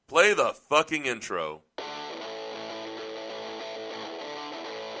Play the fucking intro.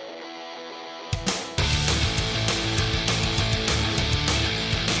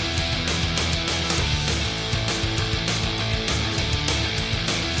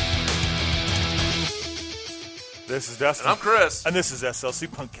 This is Dustin. And I'm Chris. And this is SLC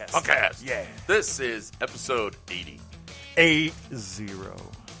Punkcast. Yeah. This is episode 80. 80.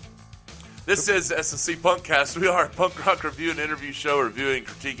 This is SLC Punkcast. We are a punk rock review and interview show reviewing,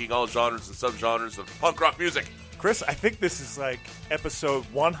 critiquing all genres and subgenres of punk rock music. Chris, I think this is like episode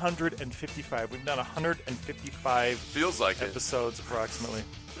 155. We've done 155 Feels like episodes approximately.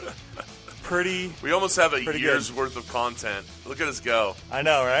 We almost have a year's good. worth of content. Look at us go. I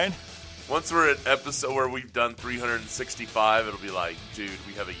know, right? Once we're at episode where we've done 365, it'll be like, dude,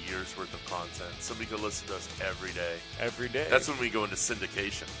 we have a year's worth of content. Somebody could listen to us every day. Every day. That's when we go into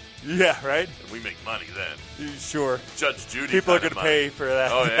syndication. Yeah, right? And we make money then. Sure. Judge Judy. People are going to pay for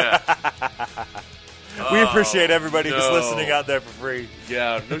that. Oh, yeah. We appreciate everybody who's listening out there for free.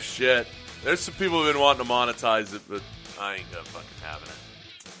 Yeah, no shit. There's some people who've been wanting to monetize it, but I ain't gonna fucking having it.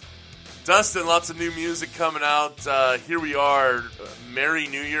 Dustin, lots of new music coming out. Here we are. Merry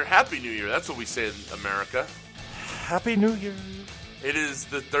New Year. Happy New Year. That's what we say in America. Happy New Year. It is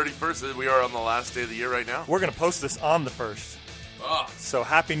the 31st. We are on the last day of the year right now. We're going to post this on the 1st. Oh. So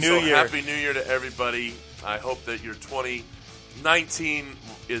Happy New Year. Happy New Year to everybody. I hope that your 2019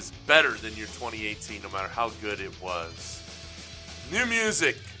 is better than your 2018, no matter how good it was. New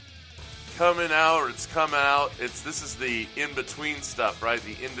music coming out, or it's come out. This is the in-between stuff, right?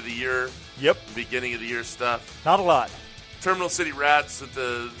 The end of the year. Yep. Beginning of the year stuff. Not a lot. Terminal City Rats with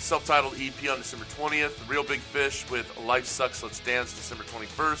the self-titled EP on December 20th. The Real Big Fish with Life Sucks, Let's Dance December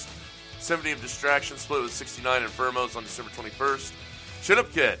 21st. Symphony of Distraction split with 69 Infirmos on December 21st. Chin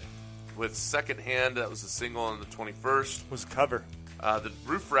Up Kid with Second Hand, that was a single on the 21st. Was a cover. The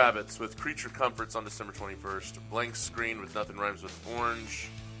Roof Rabbits with Creature Comforts on December 21st. Blank Screen with Nothing Rhymes with Orange,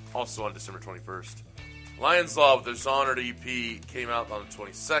 also on December 21st. Lion's Law with their Zonard EP came out on the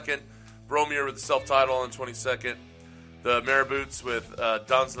 22nd. Bromir with the self-title on the 22nd. The Maraboots with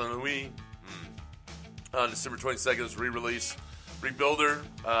Dans la Nuit on December 22nd was re-release. Rebuilder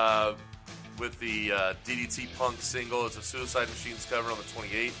with the DDT Punk single. It's a Suicide Machines cover on the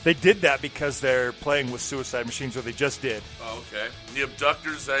 28th. They did that because they're playing with Suicide Machines, or they just did. Oh, okay. The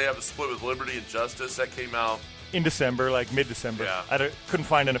Abductors, they have a split with Liberty and Justice. That came out in December, like mid-December. Yeah. I couldn't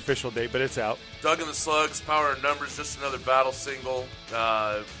find an official date, but it's out. Doug and the Slugs, Power and Numbers, just another battle single,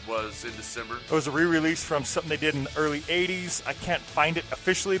 was in December. It was a re-release from something they did in the early 80s. I can't find it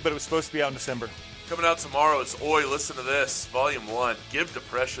officially, but it was supposed to be out in December. Coming out tomorrow is Oi, Listen to This, Volume 1, Give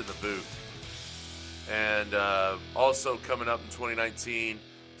Depression the Boot. And also coming up in 2019,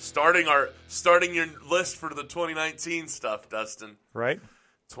 starting your list for the 2019 stuff, Dustin. Right.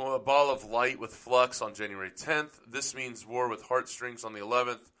 A Ball of Light with Flux on January 10th. This Means War with Heartstrings on the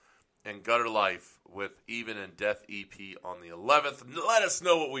 11th. And Gutter Life with Even and Death EP on the 11th. Let us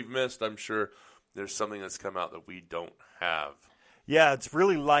know what we've missed. I'm sure there's something that's come out that we don't have. Yeah, it's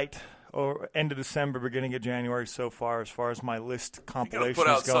really light. Or end of December, beginning of January so far as my list compilation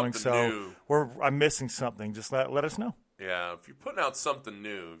is going. So I'm missing something. Just let us know. Yeah, if you're putting out something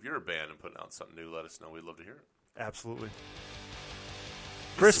new, if you're a band and putting out something new, let us know. We'd love to hear it. Absolutely.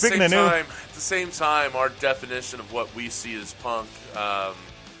 Chris, speaking of new, at the same time, our definition of what we see as punk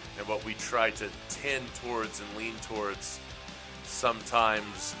and what we try to tend towards and lean towards,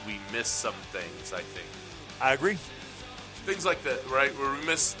 sometimes we miss some things, I think. I agree. Things like that, right? Where we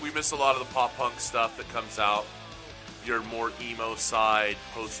miss a lot of the pop punk stuff that comes out. Your more emo side,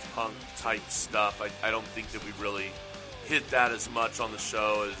 post-punk type stuff. I don't think that we really hit that as much on the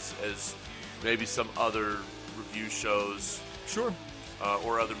show as maybe some other review shows. Sure.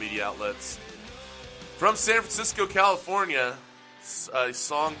 Or other media outlets. From San Francisco, California, a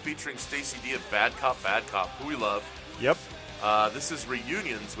song featuring Stacey D of Bad Cop, who we love. Yep. This is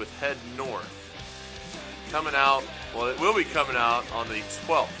Reunions with Head North. Coming out, well, it will be coming out on the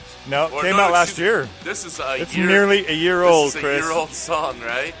 12th. No, it came out last year. This is It's nearly a year old, Chris. Chris. It's a year-old song,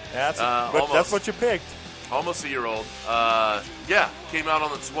 right? That's what you picked. Almost a year old. Yeah, came out on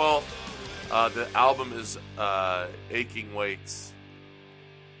the 12th. The album is Aching Weights.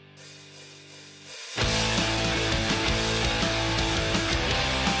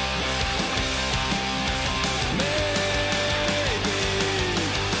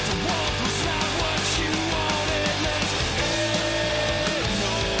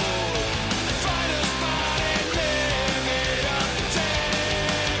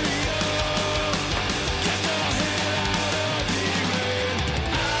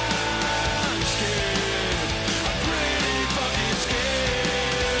 Scared, I'm pretty fucking scared.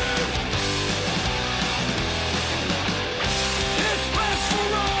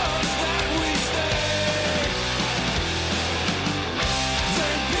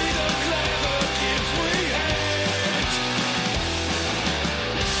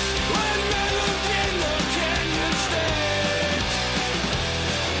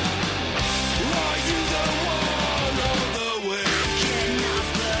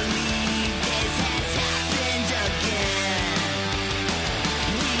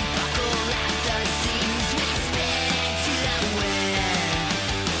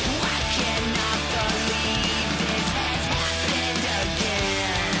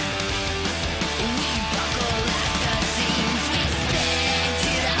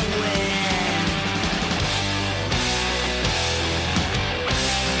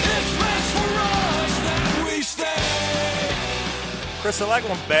 Chris, I like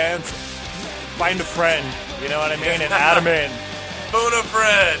when bands find a friend, you know what I mean, and add them in. Phone a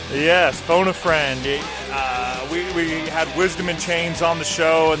friend. Yes, phone a friend. We had Wisdom in Chains on the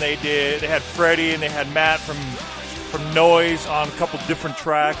show, and they had Freddie and they had Matt from Noise on a couple different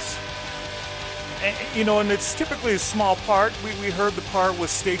tracks. And, you know, and it's typically a small part. We heard the part with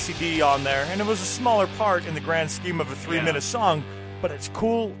Stacey D on there, and it was a smaller part in the grand scheme of a 3-minute song, but it's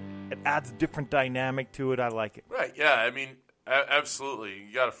cool. It adds a different dynamic to it. I like it. Right, yeah, I mean, absolutely.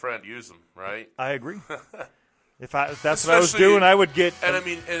 You got a friend, use them, right? I agree. If that's what I was doing, I would get a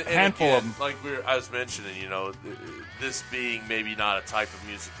handful of them. Like I was mentioning, you know, this being maybe not a type of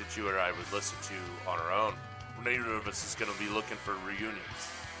music that you or I would listen to on our own. Neither of us is going to be looking for reunions.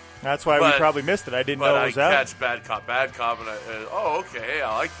 That's why we probably missed it. I didn't know it was out. But I catch Bad Cop, and okay,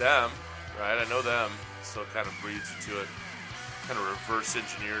 I like them, right? I know them, so it kind of breeds into it, kind of reverse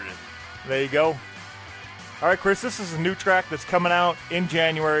engineered it. There you go. All right, Chris, this is a new track that's coming out in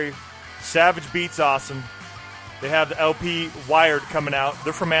January. Savage Beats Awesome. They have the LP Wired coming out.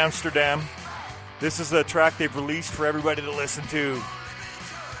 They're from Amsterdam. This is a track they've released for everybody to listen to.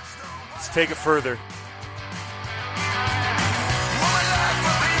 Let's take it further.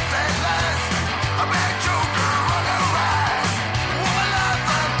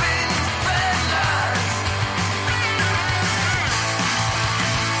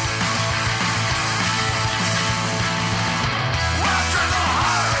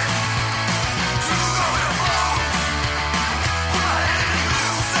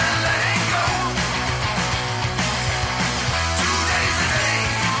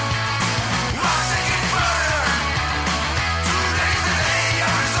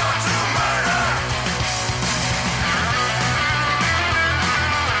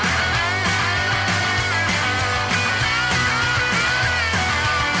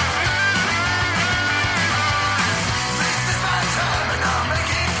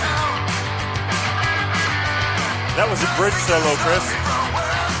 That was a bridge solo, Chris.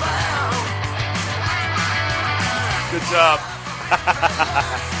 Good job.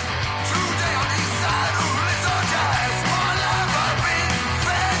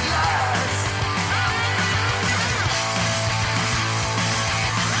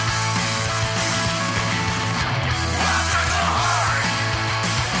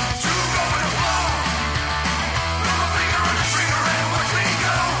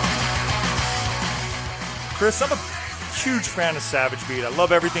 Chris, I'm a huge fan of Savage Beat. I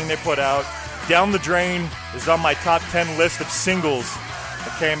love everything they put out. Down the Drain is on my top 10 list of singles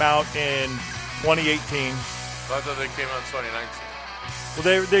that came out in 2018. I thought they came out in 2019.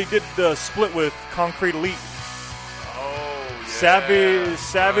 Well, they did the split with Concrete Elite. Oh, yeah.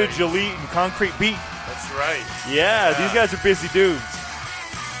 Savage right. Elite and Concrete Beat. That's right. Yeah, these guys are busy dudes.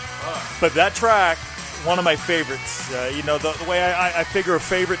 But that track, one of my favorites. You know, the way I figure a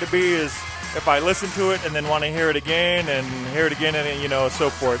favorite to be is if I listen to it and then want to hear it again and hear it again and, you know, so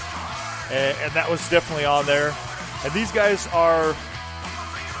forth. And that was definitely on there. And these guys are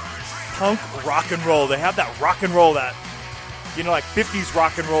punk rock and roll. They have that rock and roll, that, you know, like 50s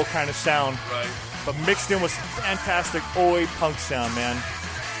rock and roll kind of sound. Right. But mixed in with some fantastic Oi punk sound, man.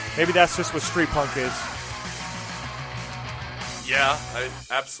 Maybe that's just what street punk is. Yeah,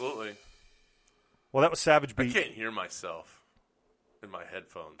 absolutely. Well, that was Savage Beat. I can't hear myself in my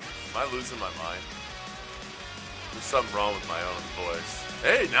headphones. Am I losing my mind? There's something wrong with my own voice.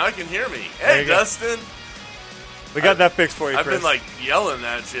 Hey, now I can hear me. Hey, Dustin. We got that fixed for you, I've Chris. been, like, yelling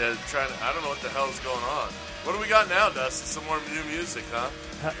at you, I don't know what the hell is going on. What do we got now, Dustin? Some more new music, huh?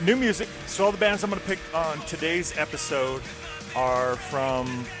 New music. So all the bands I'm going to pick on today's episode are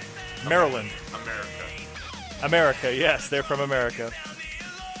from Maryland. America, yes, they're from America.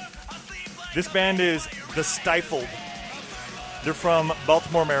 This band is The Stifled. They're from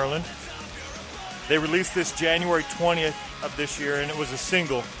Baltimore, Maryland. They released this January 20th of this year, and it was a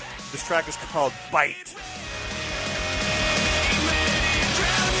single. This track is called Bite.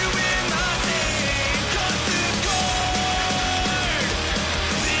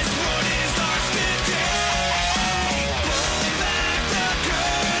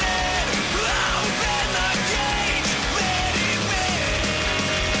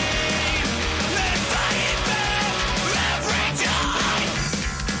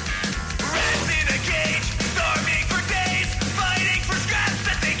 Storming for days, fighting for scraps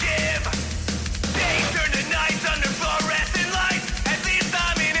that they give. Days turn to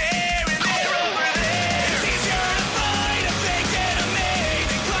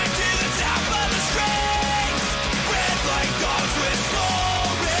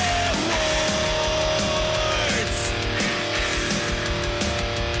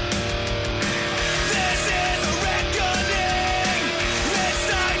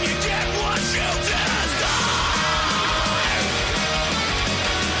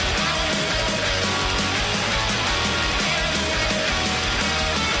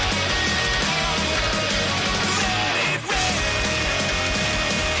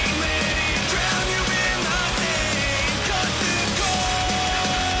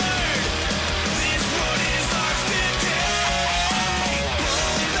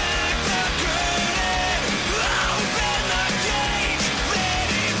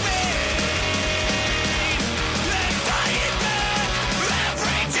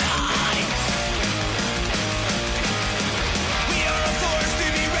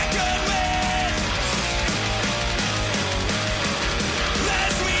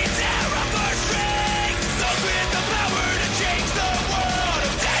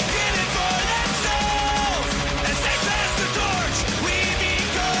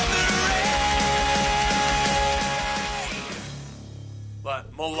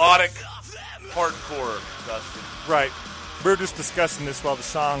hardcore, Dustin. Right. We were just discussing this while the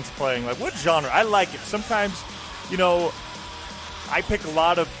song's playing. Like, what genre? I like it. Sometimes, you know, I pick a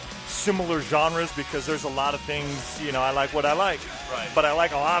lot of similar genres because there's a lot of things, you know, I like what I like. Right. But I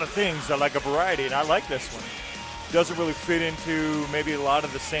like a lot of things. I like a variety, and I like this one. Doesn't really fit into maybe a lot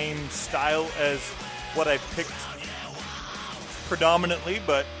of the same style as what I picked predominantly,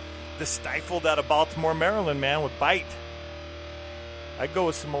 but the Stifled out of Baltimore, Maryland, man, with Bite. I go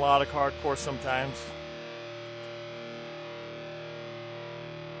with some melodic hardcore sometimes.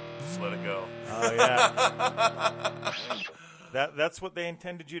 Just let it go. Oh, yeah. That's what they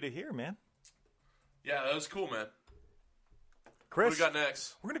intended you to hear, man. Yeah, that was cool, man. Chris, What do we got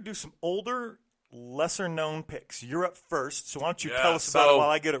next? we're going to do some older, lesser-known picks. You're up first, so why don't you tell us about it while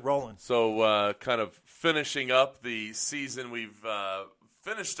I get it rolling? So, kind of finishing up the season, we've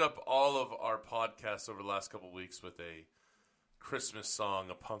finished up all of our podcasts over the last couple of weeks with a Christmas song,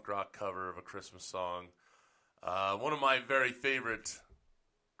 a punk rock cover of a Christmas song. One of my very favorite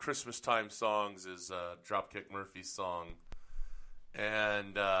Christmas time songs is Dropkick Murphys' song,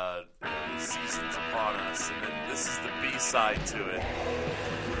 and the Season's Upon Us, and then this is the B-side to it.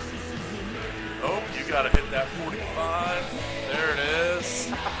 Oh, you gotta hit that 45. There it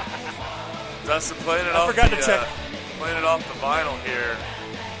is. Dustin playing it off playing it off the vinyl here.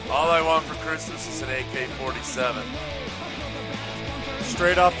 All I want for Christmas is an AK-47.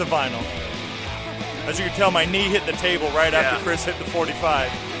 Straight off the vinyl. As you can tell, my knee hit the table right after Chris hit the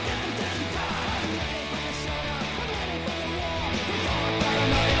 45.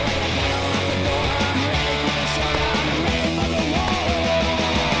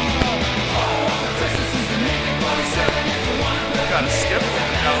 Got to skip it.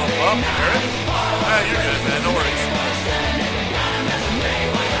 Got a little bump there. Ah, you're good, man. No worries.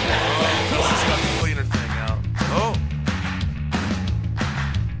 This has got the cleaner thing out. Oh.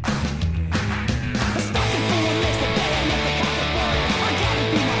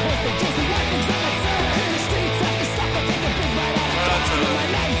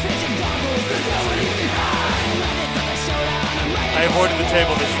 I avoided the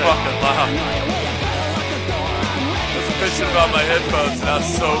table this time. Fucking loud. Bitching about my headphones, and that's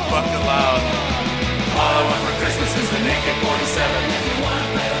so fucking loud. All I want for Christmas is an AK-47.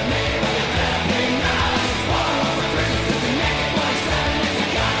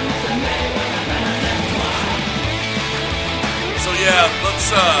 So yeah, let's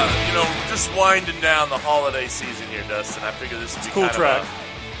we're just winding down the holiday season here, Dustin. I figure this would be cool kind track.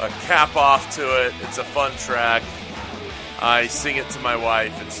 of a cap off to it. It's a fun track. I sing it to my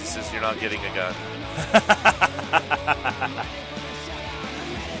wife, and she says, "You're not getting a gun."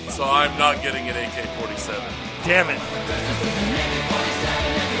 So I'm not getting an AK-47. Damn it.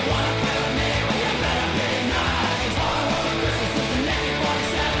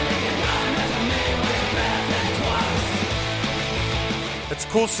 It's a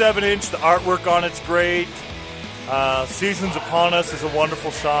cool 7-inch. The artwork on it's great. Seasons Upon Us is a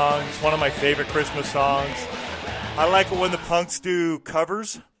wonderful song. It's one of my favorite Christmas songs. I like it when the punks do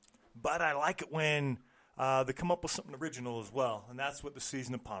covers, but I like it when they come up with something original as well, and that's what the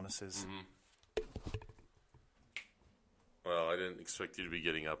Season Upon Us is. Mm-hmm. Well, I didn't expect you to be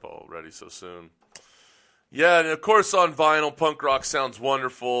getting up already so soon. Yeah, and of course on vinyl, punk rock sounds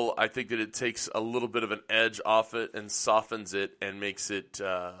wonderful. I think that it takes a little bit of an edge off it and softens it and makes it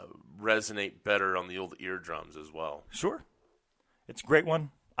resonate better on the old eardrums as well. Sure. It's a great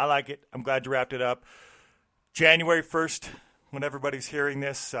one. I like it. I'm glad you wrapped it up. January 1st, when everybody's hearing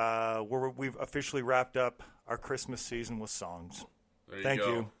this, we've officially wrapped up our Christmas season with songs. There you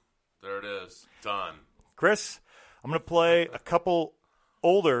go. There it is. Done. Chris, I'm going to play a couple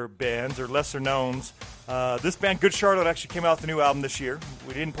older bands or lesser knowns. This band, Good Charlotte, actually came out with a new album this year.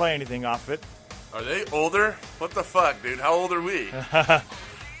 We didn't play anything off it. Are they older? What the fuck, dude? How old are we?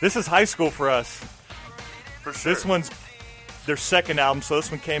 This is high school for us. For sure. This one's their second album, so this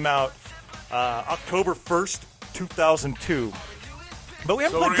one came out October 1st, 2002. But we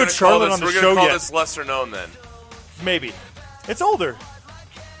haven't played Good Charlotte on the show yet. We're going to call this lesser known then. Maybe. It's older.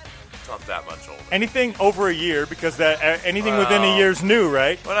 It's not that much older. Anything over a year, because anything within a year is new,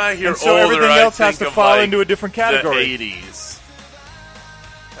 right? When I hear and so older, everything else I has think to fall like into a different category. The 80s.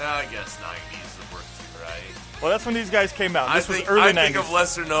 I guess 90s would work too, right? Well, that's when these guys came out. This was early 90s. I think of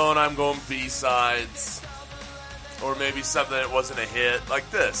lesser known, I'm going B-sides. Or maybe something that wasn't a hit, like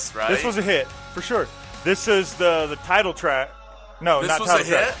this, right? This was a hit, for sure. This is the title track. No, not title track. This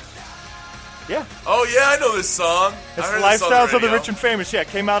was a hit? Yeah. Oh, yeah, I know this song. It's the Lifestyles of the Rich and Famous. Yeah, it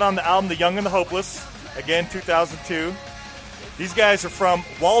came out on the album The Young and the Hopeless. Again, 2002. These guys are from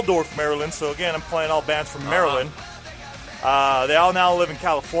Waldorf, Maryland. So, again, I'm playing all bands from Maryland. They all now live in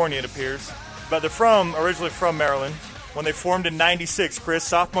California, it appears. but they're originally from Maryland. When they formed in '96, Chris,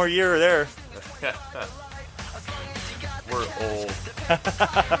 sophomore year there. We're old.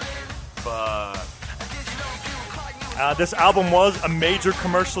 But this album was a major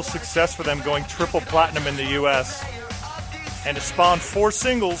commercial success for them, going triple platinum in the U.S. And it spawned 4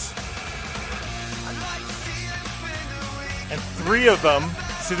 singles. And 3 of them.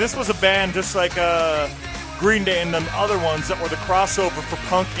 See, this was a band just like Green Day and them other ones that were the crossover for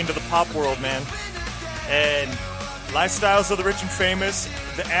punk into the pop world, man. And Lifestyles of the Rich and Famous,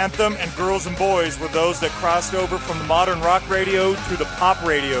 the Anthem, and Girls and Boys were those that crossed over from the modern rock radio to the pop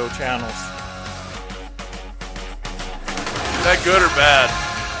radio channels. Is that good or bad?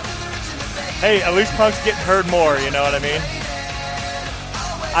 Hey, at least punk's getting heard more, you know what I mean?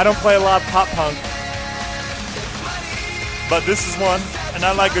 I don't play a lot of pop punk, but this is one, and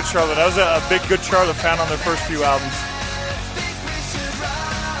I like Good Charlotte. I was a big Good Charlotte fan on their first few albums.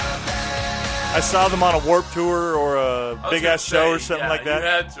 I saw them on a Warped Tour or a big-ass show or something like that. You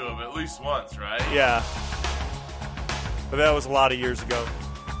had to have at least once, right? Yeah. But that was a lot of years ago.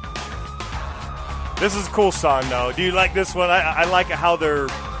 This is a cool song, though. Do you like this one? I like how they're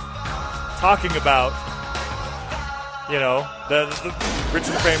talking about, you know, the Rich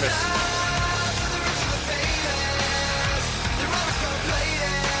and Famous.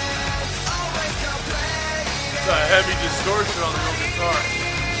 It's a heavy distortion on the old guitar.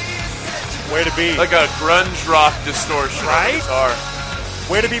 Way to be. Like a grunge rock distortion on the guitar.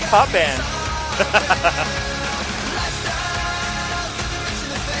 Way to be pop band.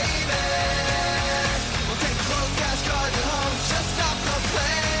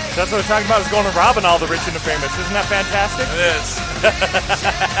 That's what we're talking about, is going and robbing all the rich and the famous. Isn't that fantastic? It is.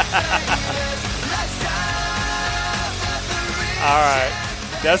 All right.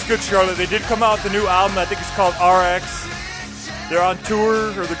 That's Good Charlotte. They did come out with a new album. I think it's called RX. They're on tour,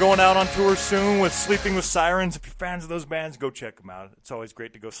 or they're going out on tour soon with Sleeping with Sirens. If you're fans of those bands, go check them out. It's always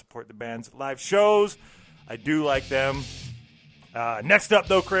great to go support the bands at live shows. I do like them. Next up,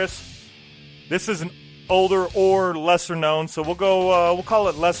 though, Chris, this is an older or lesser known, so we'll go. We'll call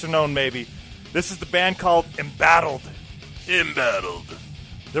it lesser known, maybe. This is the band called Embattled. Embattled.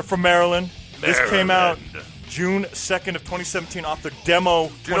 They're from Maryland. This came out June 2nd of 2017 off their demo.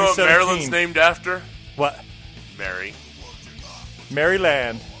 Do you know what Maryland's named after? What? Mary.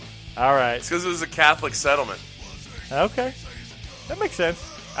 Maryland. All right. It's because it was a Catholic settlement. Okay. That makes sense.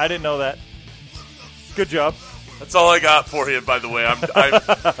 I didn't know that. Good job. That's all I got for you, by the way.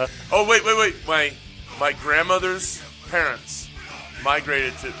 Oh, wait. My grandmother's parents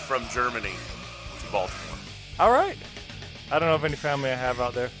migrated from Germany to Baltimore. All right. I don't know if any family I have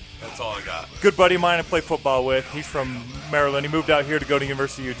out there. That's all I got. Good buddy of mine I play football with. He's from Maryland. He moved out here to go to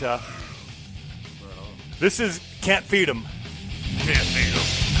University of Utah. This is Can't Feed 'Em. Can't feed 'em.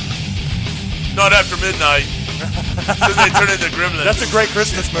 Not after midnight. Then they turn into gremlins. That's a great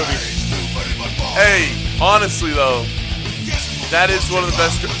Christmas movie. Hey, honestly though, that is one of the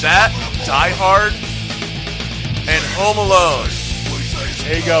best. That, Die Hard, and Home Alone.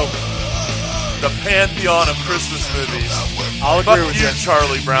 There you go. The pantheon of Christmas movies. I'll agree with you, you.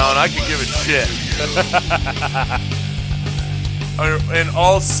 Charlie Brown. I could give a shit. And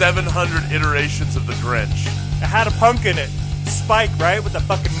all 700 iterations of The Grinch. It had a punk in it. Spike, right? With the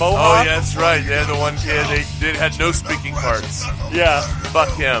fucking mohawk. Oh, yeah, that's right. They're the one kid. They had no speaking parts. Yeah. Fuck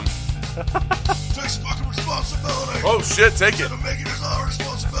him. Oh, shit. Take it. Keep your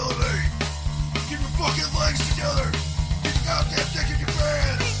fucking legs together. Keep your goddamn dick in your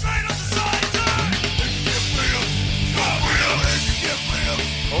pants.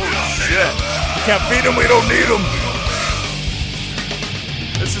 Holy shit. You can't feed them, we don't need them.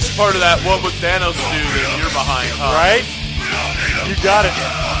 This is part of that what would Thanos do that you're behind, huh? Right? You got it.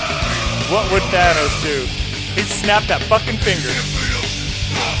 What would Thanos do? He'd snap that fucking finger.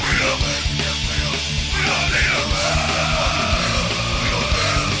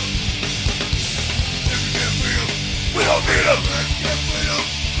 We don't need them.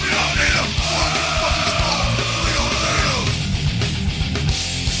 We don't need them.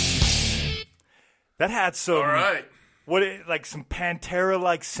 That had some, All right. like some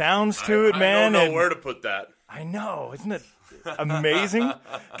Pantera-like sounds to it, I man. don't know where to put that. I know, isn't it amazing?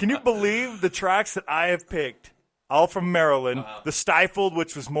 Can you believe the tracks that I have picked? All from Maryland. The Stifled,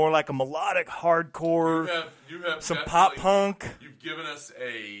 which was more like a melodic hardcore, You have some pop punk, You've given us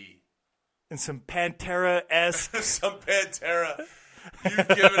and some Pantera-esque. some Pantera. You've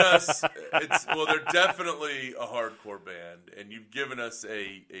given us, they're definitely a hardcore band, and you've given us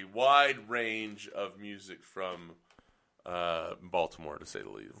a wide range of music from Baltimore, to say the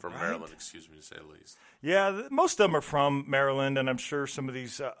least. From Maryland, excuse me, to say the least. Yeah, most of them are from Maryland, and I'm sure some of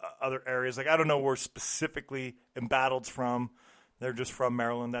these other areas. Like, I don't know where specifically Embattled's from. They're just from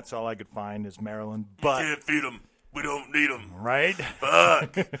Maryland. That's all I could find is Maryland. But Can't feed them. We don't need them. Right?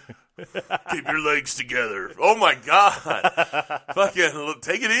 Fuck. Keep your legs together. Oh, my God. Fucking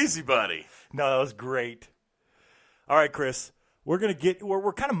take it easy, buddy. No, that was great. All right, Chris. We're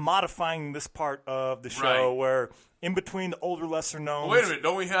kind of modifying this part of the show where in between the older, lesser known. Wait a minute,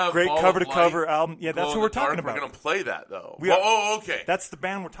 don't we have great Ball cover to of cover Light, album? Yeah, that's Glow what in we're the Dark? talking about. We're going to play that though. Okay. That's the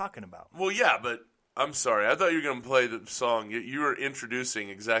band we're talking about. Well, yeah, but I'm sorry. I thought you were going to play the song. You were introducing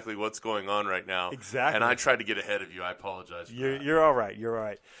exactly what's going on right now. Exactly. And I tried to get ahead of you. I apologize for that. You're all right. You're all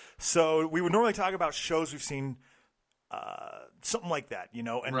right. So we would normally talk about shows we've seen, something like that, you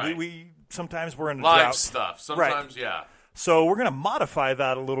know. And we sometimes we're in a live drought. stuff. Sometimes, yeah. So we're going to modify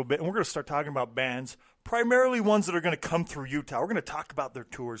that a little bit, and we're going to start talking about bands, primarily ones that are going to come through Utah. We're going to talk about their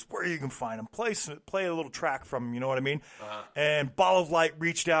tours, where you can find them, play a little track from them, you know what I mean? And Ball of Light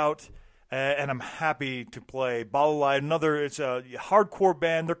reached out, and I'm happy to play Ball of Light. It's a hardcore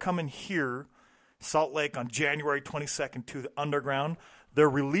band. They're coming here, Salt Lake, on January 22nd to the Underground. They're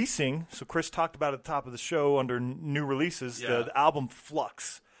releasing, so Chris talked about at the top of the show under new releases, the album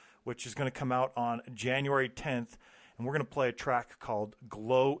Flux, which is going to come out on January 10th. And we're going to play a track called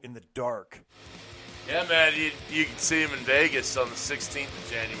Glow in the Dark. Yeah, man, you can see them in Vegas on the 16th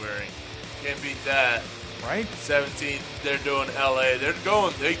of January. Can't beat that. Right? 17th, they're doing L.A. They're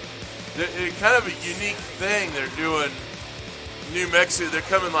kind of a unique thing. They're doing New Mexico. They're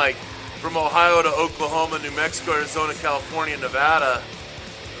coming like from Ohio to Oklahoma, New Mexico, Arizona, California, Nevada.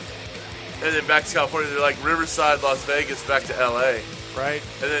 And then back to California. They're like Riverside, Las Vegas, back to L.A. Right.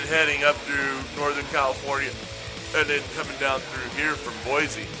 And then heading up through Northern California. And then coming down through here from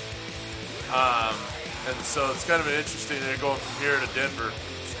Boise. And so it's kind of an interesting, they're going from here to Denver.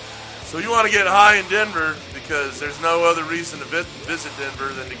 So you want to get high in Denver because there's no other reason to visit Denver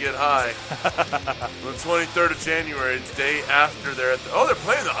than to get high. On the 23rd of January, the day after they're they're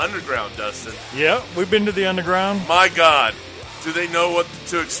playing the Underground, Dustin. Yeah, we've been to the Underground. My God. Do they know what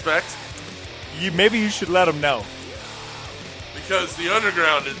to expect? Maybe you should let them know. Because the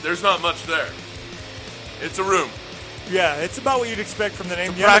Underground, there's not much there. It's a room. Yeah, it's about what you'd expect from the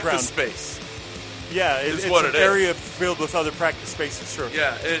name. It's a the practice Underground. space. Yeah, it's an area filled with other practice spaces. Sure.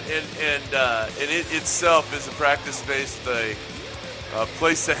 Yeah, and it itself is a practice space, a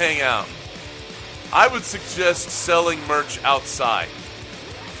place to hang out. I would suggest selling merch outside,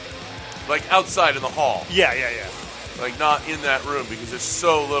 like outside in the hall. Yeah. Like not in that room because there's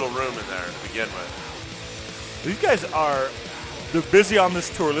so little room in there to begin with. These guys they're busy on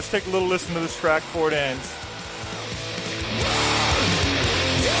this tour. Let's take a little listen to this track before it ends.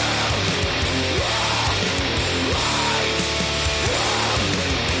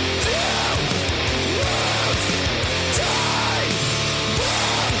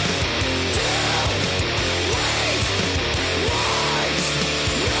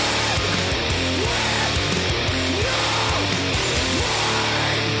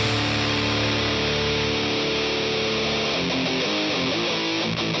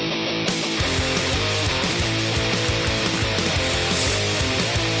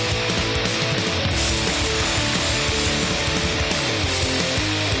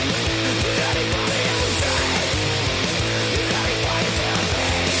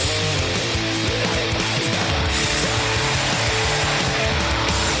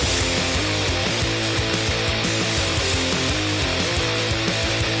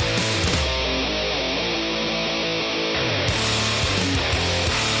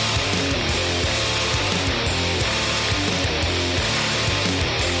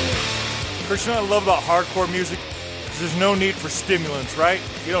 Christian, I love about hardcore music is there's no need for stimulants, right?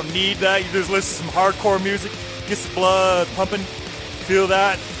 You don't need that. You just listen to some hardcore music, get the blood pumping, feel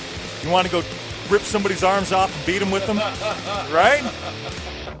that. You want to go rip somebody's arms off and beat them with them, right?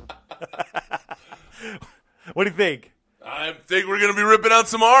 What do you think? I think we're going to be ripping out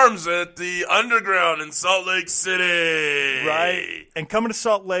some arms at the Underground in Salt Lake City. Right. And coming to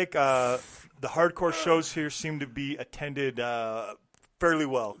Salt Lake, the hardcore shows here seem to be attended fairly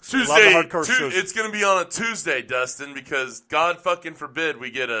well. Tuesday, a lot of hardcore shows. It's going to be on a Tuesday, Dustin, because God fucking forbid we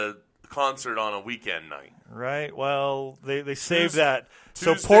get a concert on a weekend night. Right. Well, they saved that.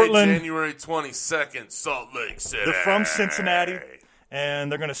 Tuesday, so Portland, January 22nd, Salt Lake City. They're from Cincinnati,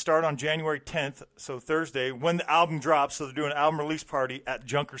 and they're going to start on January 10th, so Thursday, when the album drops. So they're doing an album release party at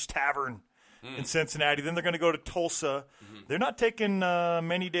Junkers Tavern in Cincinnati. Then they're going to go to Tulsa. They're not taking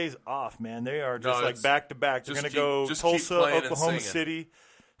many days off, man. They are just back to back. They're going to go Tulsa, Oklahoma City,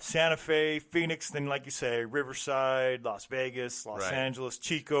 Santa Fe, Phoenix, then like you say, Riverside, Las Vegas, Los Angeles,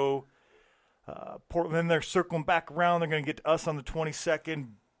 Chico, Portland. Then they're circling back around. They're going to get to us on the 22nd.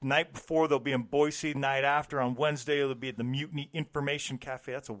 Night before, they'll be in Boise. Night after, on Wednesday, they'll be at the Mutiny Information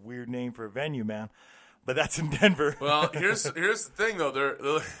Cafe. That's a weird name for a venue, man. But that's in Denver. Well, here's the thing, though. They're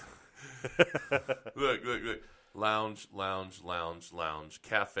look. Lounge,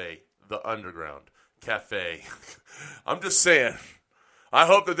 cafe, the underground, cafe. I'm just saying, I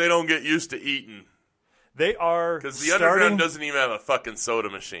hope that they don't get used to eating. They are because the underground doesn't even have a fucking soda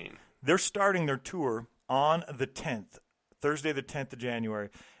machine. They're starting their tour on the 10th, Thursday the 10th of January,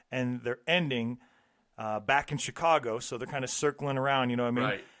 and they're ending back in Chicago, so they're kind of circling around, you know what I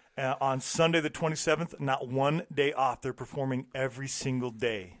mean? Right. On Sunday the 27th, not one day off. They're performing every single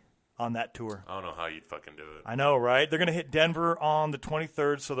day on that tour. I don't know how you'd fucking do it. I know, right? They're going to hit Denver on the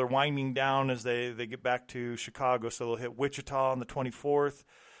 23rd, so they're winding down as they get back to Chicago. So they'll hit Wichita on the 24th,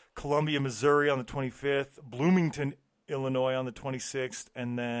 Columbia, Missouri on the 25th, Bloomington, Illinois on the 26th,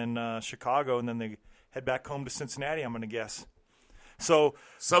 and then Chicago, and then they head back home to Cincinnati, I'm going to guess. So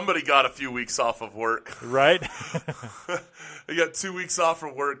somebody got a few weeks off of work. Right? They got 2 weeks off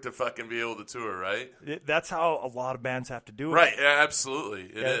from work to fucking be able to tour, right? That's how a lot of bands have to do it. Right, yeah, absolutely.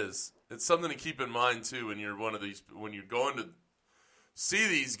 It is. It's something to keep in mind, too, when you're when you're going to see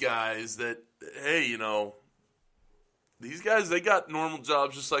these guys that, hey, you know, these guys, they got normal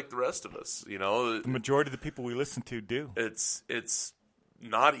jobs just like the rest of us, you know. The majority of the people we listen to do. It's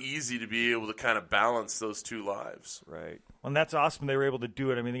not easy to be able to kind of balance those two lives. Right. Well, and that's awesome they were able to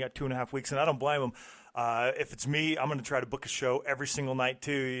do it. I mean, they got 2.5 weeks, and I don't blame them. If it's me, I'm going to try to book a show every single night,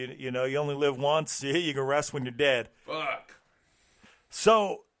 too. You know, you only live once. You can rest when you're dead. Fuck.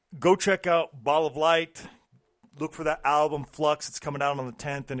 So go check out Ball of Light. Look for that album, Flux. It's coming out on the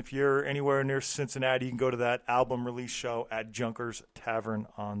 10th. And if you're anywhere near Cincinnati, you can go to that album release show at Junkers Tavern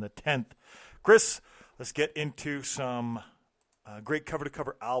on the 10th. Chris, let's get into some great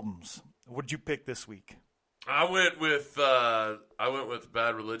cover-to-cover albums. What did you pick this week? I went with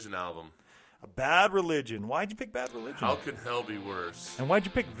Bad Religion album. A Bad Religion. Why'd you pick Bad Religion? How could hell be worse? And why'd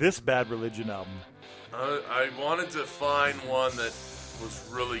you pick this Bad Religion album? I wanted to find one that was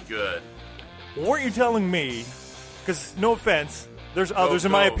really good. Weren't you telling me, because no offense, there's others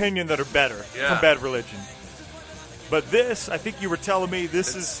in my opinion that are better from Bad Religion. But this, I think you were telling me,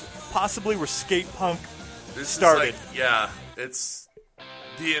 this is possibly where skate punk started. It's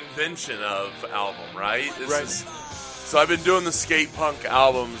the invention of album, right? Right. So I've been doing the skate punk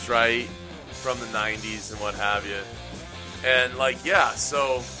albums, right, from the 90s and what have you. And,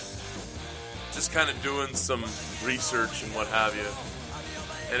 so just kind of doing some research and what have you.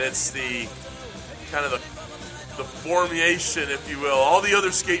 And it's the kind of the formation, if you will. All the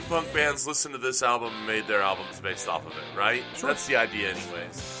other skate punk bands listened to this album and made their albums based off of it, right? Sure. That's the idea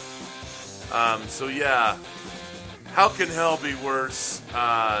anyways. How Can Hell Be Worse?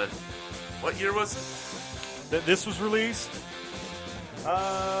 What year was it? This was released?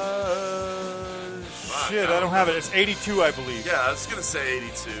 I don't have it. It's 82, I believe. Yeah, I was going to say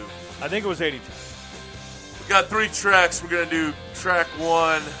 82. I think it was 82. We got 3 tracks. We're going to do track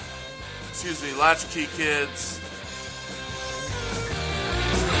 1. Latchkey Kids.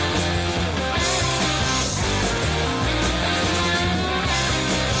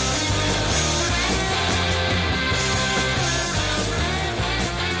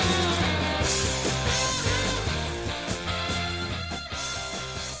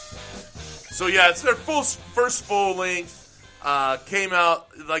 So it's their first full length. Came out,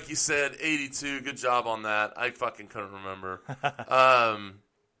 like you said, 82. Good job on that. I fucking couldn't remember.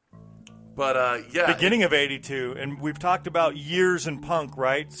 Beginning of 82, and we've talked about years in punk,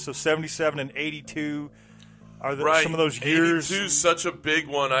 right? So 77 and 82 are some of those years. 82 is such a big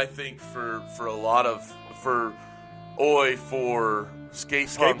one, I think, for a lot of for skate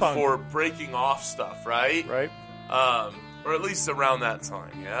punk, for breaking off stuff, right? Right. Or at least around that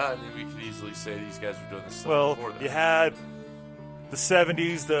time, yeah. I mean, we could easily say these guys were doing this stuff before that. You had the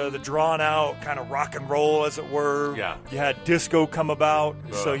 70s, the drawn-out kind of rock and roll, as it were. Yeah. You had disco come about.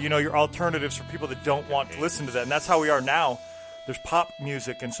 So, your alternatives for people that don't want to listen to that. And that's how we are now. There's pop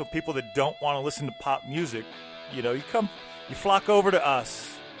music. And so people that don't want to listen to pop music, you flock over to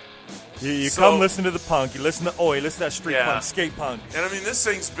us. You come listen to the punk. You listen to Oi. Listen to that street punk, skate punk. And, I mean, this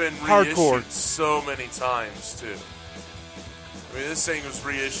thing's been hardcore reissued so many times, too. I mean, this thing was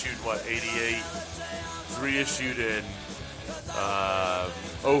reissued, 88? It was reissued in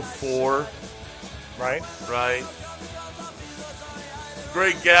 04. Right.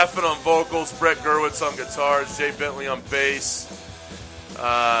 Greg Gaffin on vocals, Brett Gurwitz on guitars, Jay Bentley on bass.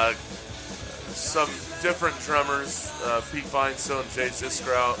 Some different drummers, Pete Feinstone, Jay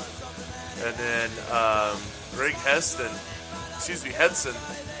Ziskraut, and then Greg Hedson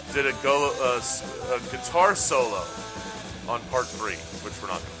did a guitar solo on part 3, which we're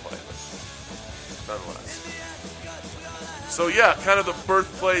not going to play, but nonetheless. So yeah, kind of the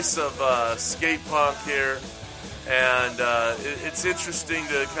birthplace of skate punk here, and it's interesting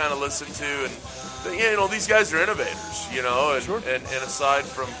to kind of listen to, and these guys are innovators, and, Sure. and aside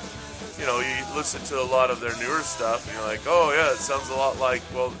from, you listen to a lot of their newer stuff, and you're like, oh yeah, it sounds a lot like,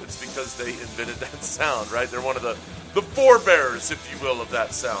 well, it's because they invented that sound, right? They're one of the forebearers, if you will, of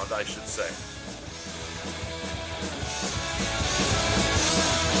that sound, I should say.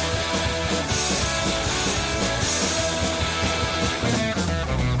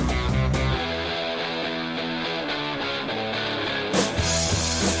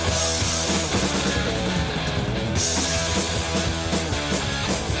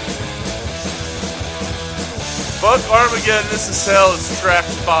 Fuck Armageddon, This Is Hell is track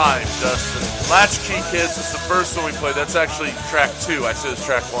 5, Dustin. Latchkey Kids is the first one we played. That's actually track 2. I said it's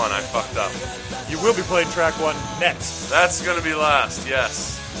track 1. I fucked up. You will be playing track 1 next. That's going to be last,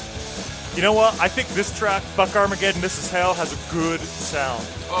 yes. You know what? I think this track, Fuck Armageddon, This Is Hell, has a good sound.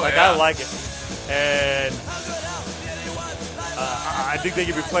 Oh, I like it. And I think they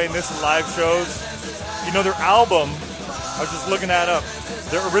could be playing this in live shows. Their album, I was just looking that up.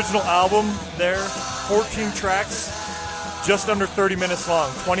 Their original album, 14 tracks, just under 30 minutes long.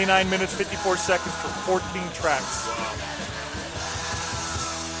 29 minutes, 54 seconds for 14 tracks. Wow.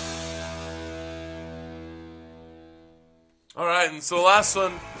 All right, and so the last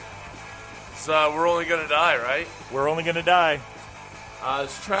one is We're Only Gonna Die, right? We're Only Gonna Die.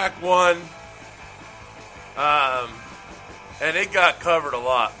 It's track 1. And it got covered a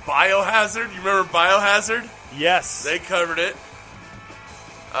lot. Biohazard, you remember Biohazard? Yes. They covered it.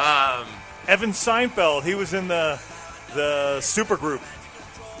 Evan Seinfeld, he was in the supergroup.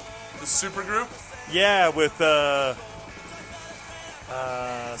 The supergroup? Yeah, with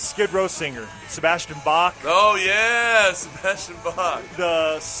Skid Row singer Sebastian Bach. Oh, yeah, Sebastian Bach.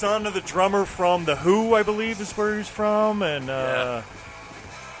 The son of the drummer from The Who, I believe, is where he's from. And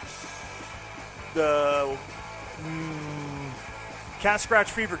the Cat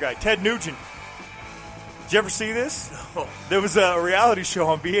Scratch Fever guy, Ted Nugent. Did you ever see this? No. There was a reality show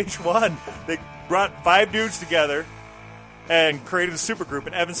on VH1. They brought 5 dudes together and created a supergroup,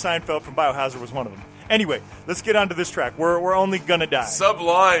 and Evan Seinfeld from Biohazard was one of them. Anyway, let's get on to this track. We're Only Gonna Die.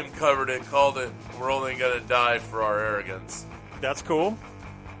 Sublime covered it, called it We're Only Gonna Die for Our Arrogance. That's cool.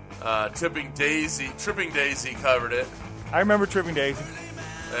 Tripping Daisy covered it. I remember Tripping Daisy.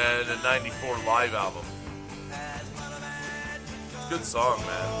 And a 94 live album. Good song,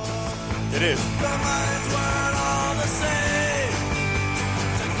 man. It is.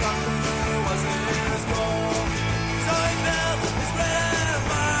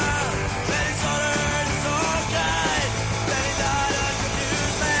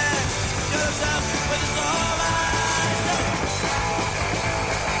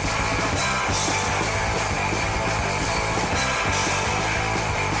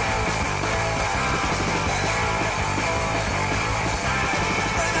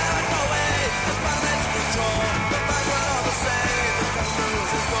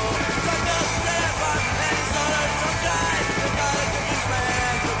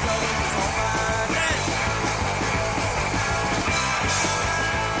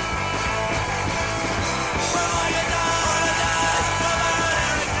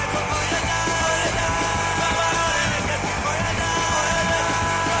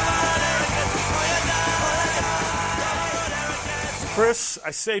 Chris,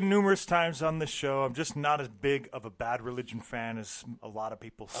 I say numerous times on this show, I'm just not as big of a Bad Religion fan as a lot of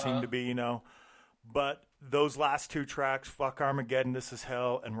people seem to be, But those last 2 tracks, Fuck Armageddon, This Is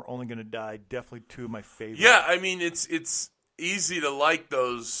Hell, and We're Only Gonna Die, definitely 2 of my favorites. Yeah, I mean, it's easy to like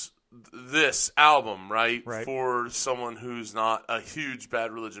this album, right? For someone who's not a huge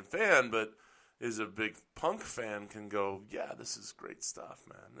Bad Religion fan, but is a big punk fan, can go, yeah, this is great stuff,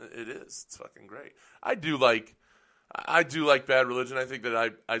 man. It is. It's fucking great. I do like Bad Religion. I think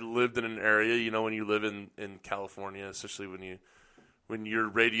that I lived in an area, when you live in California, especially when your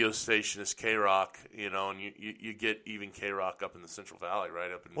radio station is K-Rock, and you get even K-Rock up in the Central Valley,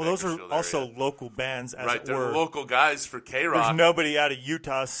 right up in those are Bakersfield also area. Local bands, as right, it they're were. local guys for K-Rock. There's nobody out of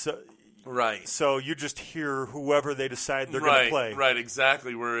Utah, right? So you just hear whoever they decide they're going to play. Right,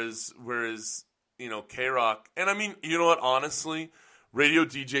 exactly. Whereas K-Rock, and I mean, you know what? Honestly, radio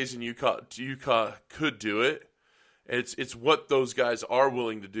DJs in Utah could do it. It's what those guys are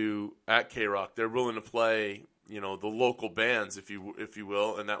willing to do at K-Rock. They're willing to play, the local bands, if you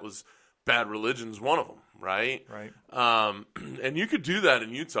will, and that was Bad Religion's one of them, right? Right. And you could do that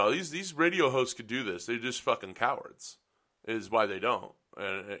in Utah. These radio hosts could do this. They're just fucking cowards, is why they don't.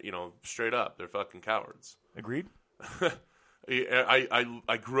 Straight up, they're fucking cowards. Agreed.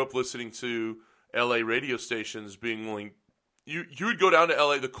 I grew up listening to L.A. radio stations being willing. You would go down to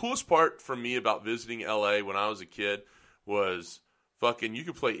L.A. The coolest part for me about visiting L.A. when I was a kid was fucking, you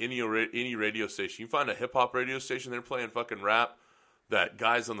could play any radio station. You find a hip-hop radio station, they're playing fucking rap, that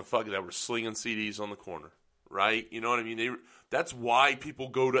guys on the fucking, that were slinging CDs on the corner, right? You know what I mean? That's why people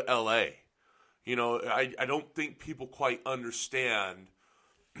go to L.A. You know, I don't think people quite understand,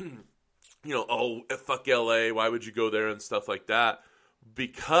 fuck L.A., why would you go there and stuff like that?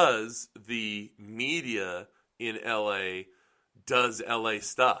 Because the media in L.A. does L.A.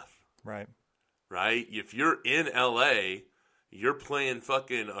 stuff. Right. Right? If you're in L.A., you're playing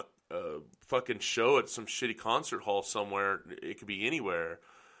fucking a fucking show at some shitty concert hall somewhere. It could be anywhere.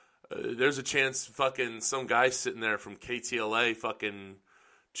 There's a chance fucking some guy sitting there from KTLA fucking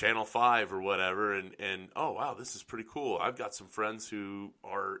Channel 5 or whatever, and oh, wow, this is pretty cool. I've got some friends who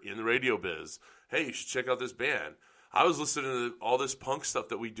are in the radio biz. Hey, you should check out this band. I was listening to all this punk stuff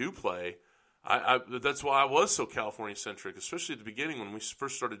that we do play. That's why I was so California-centric, especially at the beginning when we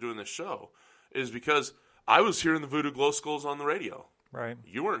first started doing this show, is because I was hearing the Voodoo Glow Skulls on the radio. Right.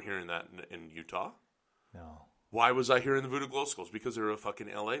 You weren't hearing that in Utah. No. Why was I hearing the Voodoo Glow Skulls? Because they're a fucking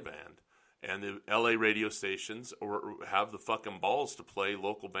L.A. band. And the L.A. radio stations have the fucking balls to play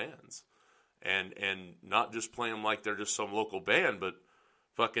local bands. And not just play them like they're just some local band, but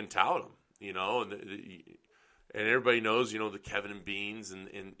fucking tout them, you know. And everybody knows, you know, the Kevin and Beans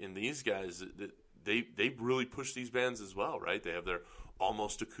and these guys, they really push these bands as well, right? They have their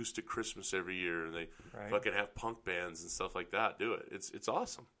almost acoustic Christmas every year, and they fucking have punk bands and stuff like that do it. It's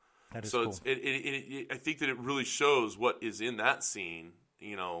awesome. That is so cool. I think that it really shows what is in that scene,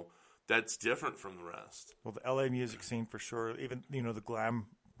 you know, that's different from the rest. Well, the LA music scene for sure. Even, you know, the glam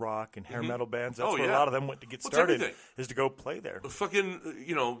rock and hair metal bands. That's Oh, where yeah. a lot of them went to get Well, it's started, everything. is to go play there. Fucking,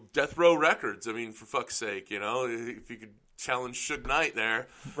 you know, Death Row Records. I mean, for fuck's sake, you know, if you could challenge Suge Knight there.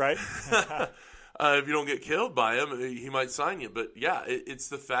 Right? If you don't get killed by him, he might sign you. But yeah, it's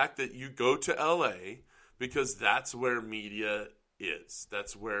the fact that you go to L.A. because that's where media is.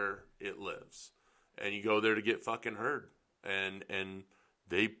 That's where it lives. And you go there to get fucking heard. And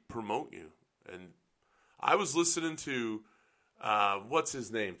they promote you. And I was listening to, what's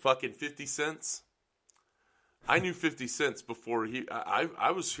his name? Fucking 50 Cent. I knew 50 Cent before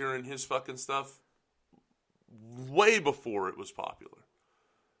I was hearing his fucking stuff way before it was popular.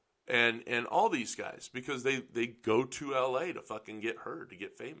 And all these guys, because they go to L.A. to fucking get heard, to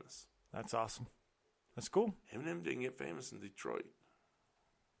get famous. That's awesome. That's cool. Eminem didn't get famous in Detroit.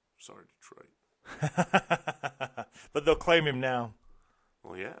 Sorry, Detroit. But they'll claim him now,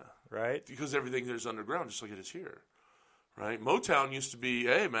 Well, yeah. right? Because everything there's underground, just like it is here. Right? Motown used to be,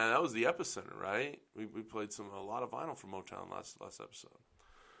 hey, man, that was the epicenter, right? We played a lot of vinyl from Motown last episode.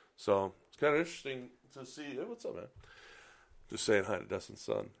 So it's kind of interesting to see. Hey, what's up, man? Just saying hi to Dustin's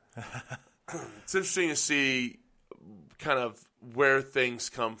son. It's interesting to see kind of where things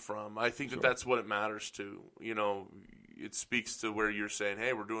come from. I think that's what it matters to. You know, it speaks to where you're saying,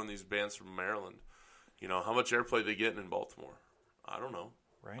 hey, we're doing these bands from Maryland. You know, how much airplay they getting in Baltimore? I don't know.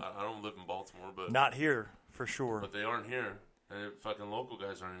 Right. I don't live in Baltimore, but Not here, for sure. but they aren't here. And fucking local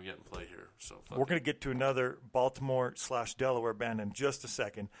guys aren't even getting play here. So We're going to get to another Baltimore/Delaware band in just a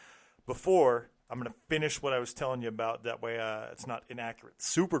second. Before, I'm going to finish what I was telling you about. That way it's not inaccurate.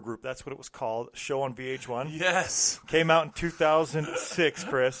 Supergroup, that's what it was called. Show on VH1. yes. Came out in 2006,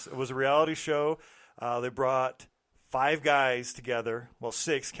 Chris. It was a reality show. They brought 5 guys together. Well,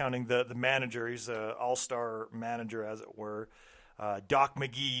 6, counting the manager. He's an all-star manager, as it were. Doc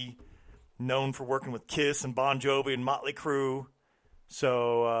McGee, known for working with Kiss and Bon Jovi and Motley Crue.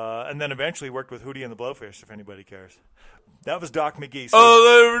 So, and then eventually worked with Hootie and the Blowfish, if anybody cares. That was Doc McGee. So, All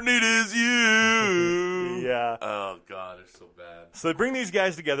I ever need is you. yeah. Oh, God, it's so bad. So they bring these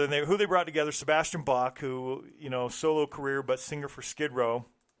guys together, and who they brought together, Sebastian Bach, who, you know, solo career, but singer for Skid Row.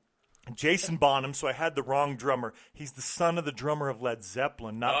 Jason Bonham, so I had the wrong drummer. He's the son of the drummer of Led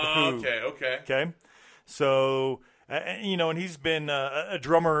Zeppelin, not the Who. Okay. Okay? So, you know, and he's been a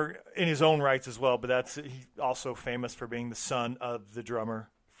drummer in his own rights as well, but he's also famous for being the son of the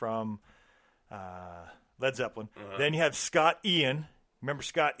drummer from Led Zeppelin. Then you have Scott Ian. Remember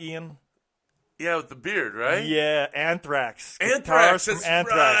Scott Ian? Yeah, with the beard, right? Yeah, Anthrax. Anthrax, Guitarist from that's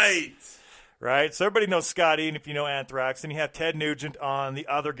Anthrax. right. Right? So everybody knows Scott Ian if you know Anthrax. Then you have Ted Nugent on the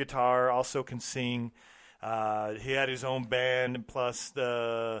other guitar, also can sing. He had his own band, plus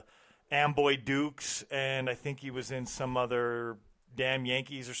the Amboy Dukes, and I think he was in some other Damn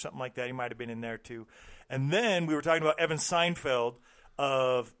Yankees or something like that. He might have been in there too. And then we were talking about Evan Seinfeld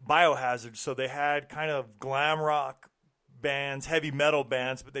of Biohazard. So they had kind of glam rock bands, heavy metal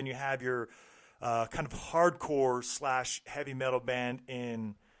bands, but then you have your kind of hardcore / heavy metal band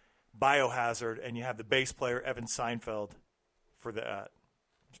in Biohazard, and you have the bass player Evan Seinfeld for that.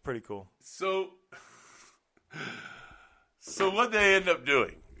 It's pretty cool. So what they end up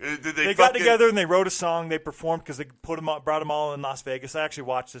doing? Did they got together and they wrote a song. They performed because they brought them all in Las Vegas. I actually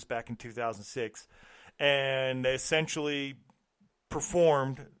watched this back in 2006, and they essentially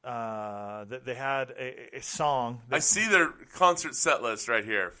performed. They had a song. I see their concert set list right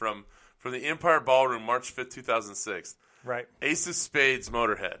here from the Empire Ballroom, March 5th, 2006. Right. Ace of Spades,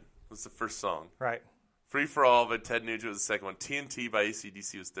 Motorhead was the first song. Right. Free for All by Ted Nugent was the second one. TNT by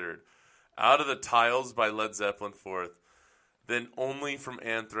AC/DC was third. Out of the Tiles by Led Zeppelin fourth. Then Only from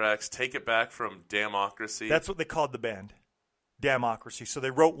Anthrax. Take It Back from Damocracy. That's what they called the band, Damocracy. So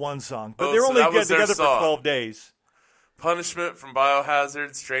they wrote one song, but they were only together for 12 days. Punishment from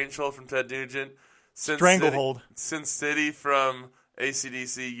Biohazard. Strangehold from Ted Nugent. Stranglehold. Sin City from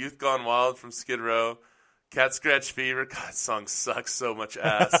AC/DC. Youth Gone Wild from Skid Row. Cat Scratch Fever. God, that song sucks so much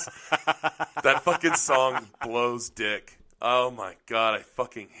ass. That fucking song blows dick. Oh my God, I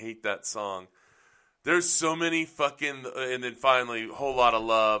fucking hate that song. There's so many fucking, and then finally, Whole Lot of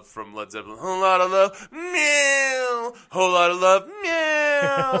Love from Led Zeppelin. Whole lot of love, meow. Whole lot of love,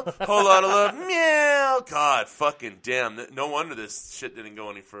 meow. Whole lot of love, meow. God, fucking damn. No wonder this shit didn't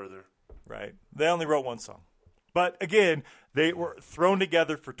go any further. Right. They only wrote one song. But again, they were thrown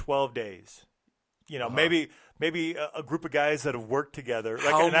together for 12 days. You know, maybe a group of guys that have worked together,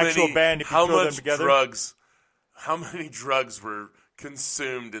 like an actual band, if you throw them together. How many drugs were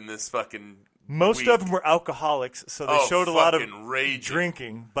consumed in this fucking Most week? of them were alcoholics, so they showed a lot of raging.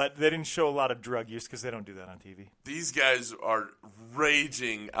 drinking, but they didn't show a lot of drug use because they don't do that on TV. These guys are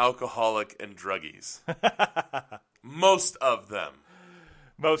raging alcoholic and druggies. Most of them.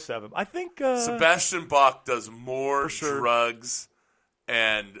 Most of them. I think Sebastian Bach does more sure. drugs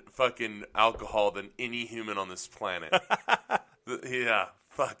and fucking alcohol than any human on this planet. Yeah,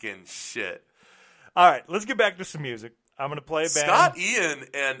 fucking shit. All right, let's get back to some music. I'm going to play a band. Scott Ian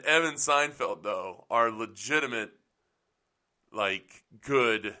and Evan Seinfeld, though, are legitimate, like,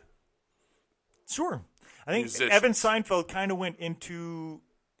 good. Sure. I think musicians. Evan Seinfeld kind of went into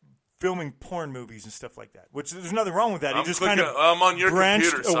filming porn movies and stuff like that, which there's nothing wrong with that. He just kind of I'm on your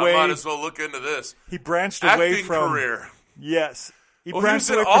branched computer, so away. I might as well look into this. He branched away Acting from career. Yes. He Well, branched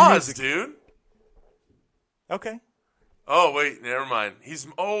who's in away from Oz, music. dude? Okay. Oh, wait, never mind. He's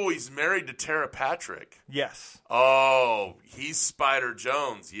married to Tara Patrick. Yes. Oh, he's Spider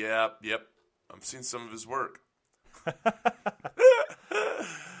Jones. Yep. I've seen some of his work.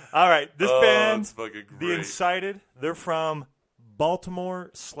 All right, this band, it's fucking great. The Incited, they're from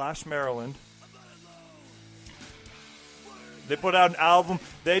Baltimore/Maryland. They put out an album.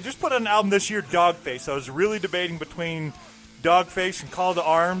 They just put out an album this year, Dogface. I was really debating between Dogface and Call to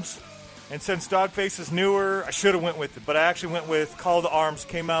Arms. And since Dogface is newer, I should have went with it. But I actually went with Call to Arms.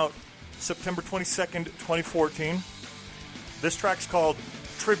 Came out September 22nd, 2014. This track's called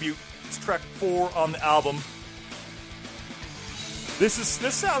Tribute. It's track 4 on the album. This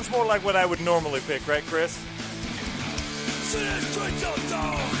sounds more like what I would normally pick, right, Chris?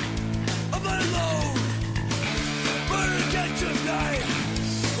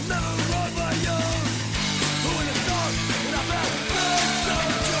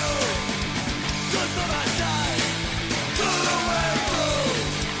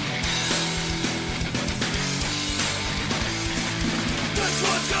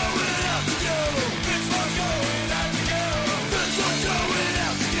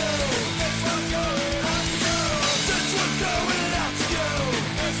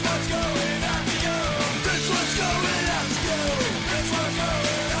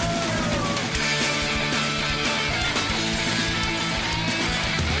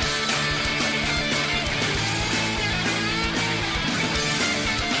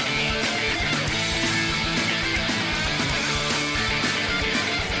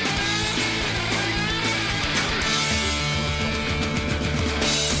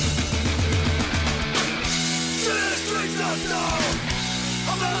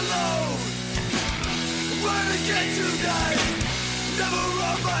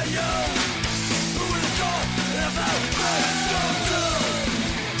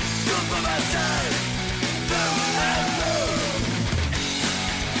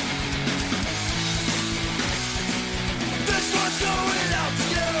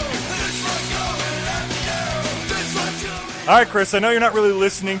 All right, Chris, I know you're not really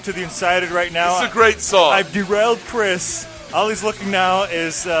listening to The Incited right now. It's a great song. I've derailed Chris All he's looking now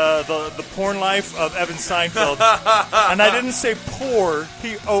is the porn life of Evan Seinfeld. And I didn't say poor,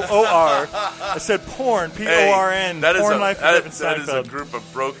 P-O-O-R. I said porn, P-O-R-N. Hey, porn life of Evan Seinfeld. That is a group of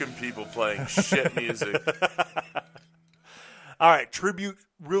broken people playing shit music. All right, tribute,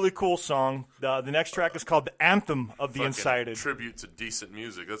 really cool song. The next track is called The Anthem of the Incited. Tribute to decent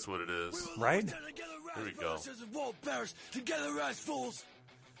music, that's what it is. Right? Here we go.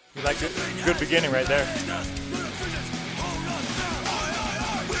 You like it? Good beginning right there.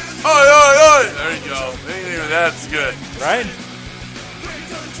 Oi, oi, oi! There you go. Even that's good. Right?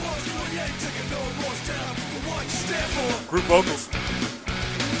 Group vocals.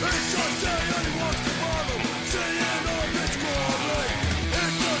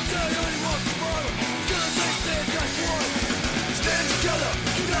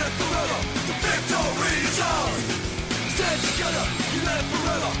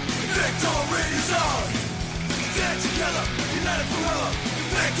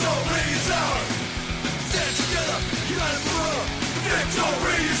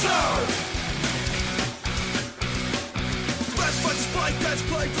 Let's fight this fight that's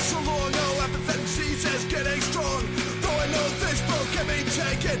plagued for so long. No apathetic seasons getting strong. Though I know this boat can be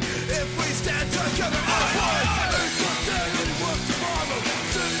taken if we stand together as one. It's a day and work tomorrow.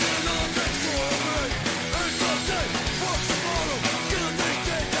 Sitting on the bench for me. It's a day, work tomorrow. Gonna think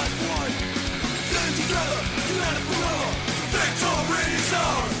that's one. Stand together, united forever. Victory is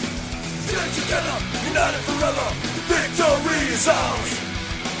ours. Stand together, united forever. Victory is ours.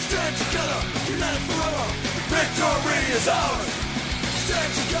 Stand together, united forever. Victory is ours.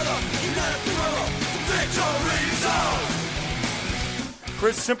 Stand together, united forever. Victory is ours.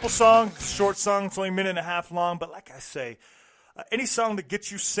 Chris, simple song, short song. It's only a minute and a half long. But like I say, any song that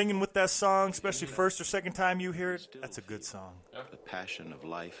gets you singing with that song, especially first or second time you hear it, that's a good song. The passion of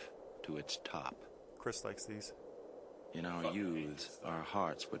life to its top. Chris likes these. In our youths, our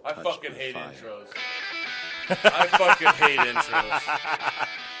hearts were I touched fucking with hate fire. intros. I fucking hate intros.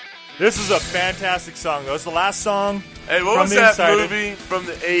 This is a fantastic song, though. It's the last song. Hey, what from was The that Incited. movie from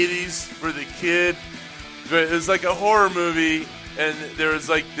the 80s where the kid, it was like a horror movie, and there was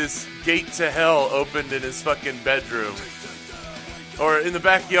like this gate to hell opened in his fucking bedroom. Or in the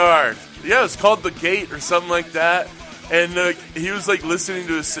backyard. Yeah, it was called The Gate or something like that. And he was like listening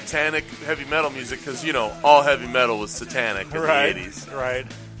to his satanic heavy metal music because, you know, all heavy metal was satanic in Right, the 80s. right.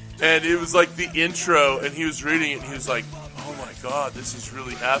 And it was like the intro, and he was reading it, and he was like, oh my god, this is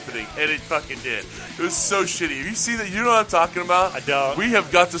really happening. And it fucking did. It was so shitty. Have you seen that? You know what I'm talking about? I don't. We have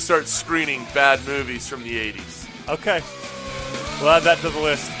got to start screening bad movies from the 80s. Okay. We'll add that to the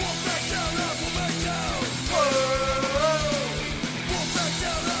list.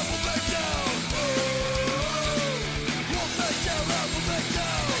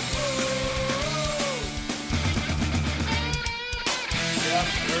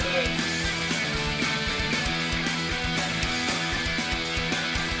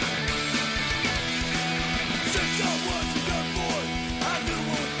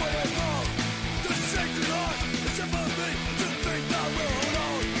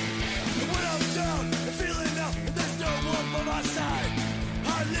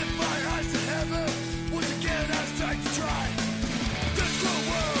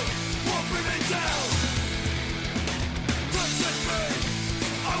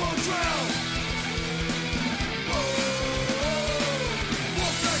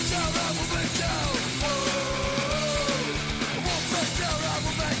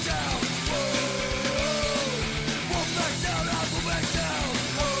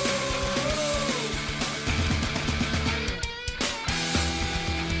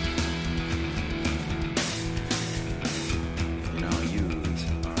 In our youths,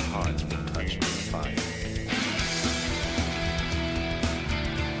 our hearts were touched with fire.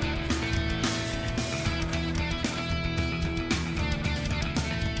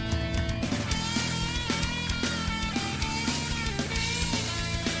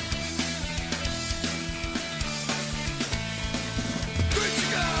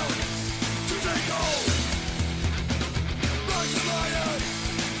 Reaching out to take hold. Like a lion,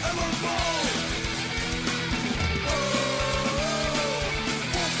 ever bold.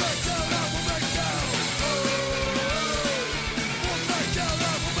 Won't back down, I will back down. Won't back down,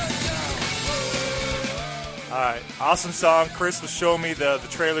 I will back down. All right. Awesome song. Chris was showing me the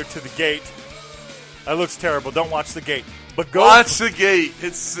trailer to The Gate. That looks terrible. Don't watch The Gate. But go Watch The Gate.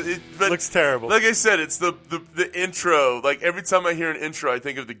 But looks terrible. Like I said, it's the intro. Like every time I hear an intro, I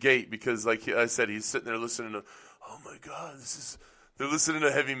think of The Gate because, like I said, he's sitting there listening to, oh my god, they're listening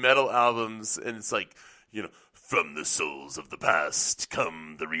to heavy metal albums, and it's like, you know, From the souls of the past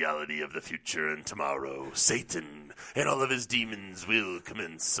come the reality of the future, and tomorrow Satan and all of his demons will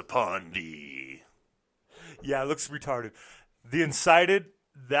commence upon thee. Yeah, it looks retarded. The Incited,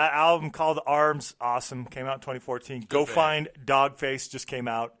 that album called Arms, awesome. Came out in 2014. Go band. Find Dogface just came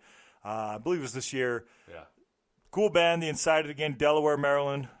out. I believe it was this year. Yeah. Cool band, The Incited again, Delaware,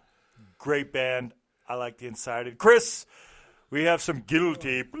 Maryland. Great band. I like The Incited. Chris, we have some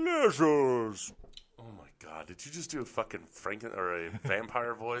guilty pleasures. Oh my God! Did you just do a fucking or a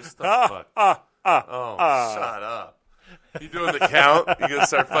vampire voice? The fuck? Shut up! You doing the count? You gonna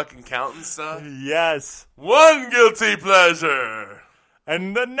start fucking counting stuff? Yes. One guilty pleasure.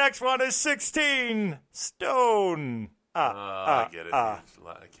 And the next one is 16 Stone. I get it. You're a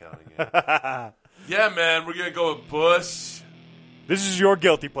lot of counting it. Yeah, man, we're gonna go with Bush. This is your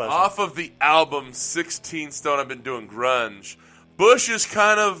guilty pleasure. Off of the album 16 Stone, I've been doing grunge. Bush is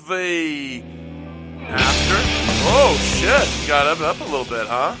kind of a after. Oh shit! You got up a little bit,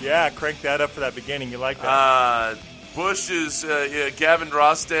 huh? Yeah, crank that up for that beginning. You like that? Bush is Gavin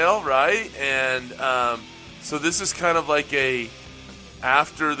Rossdale, right? And so this is kind of like a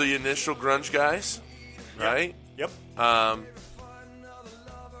after the initial grunge guys, right? Yep.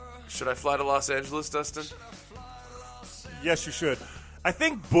 Should I fly to Los Angeles, Dustin? Yes, you should. I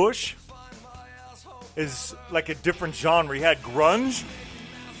think Bush is like a different genre. He had grunge,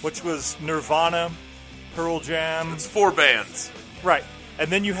 which was Nirvana, Pearl Jam. It's 4 bands. Right.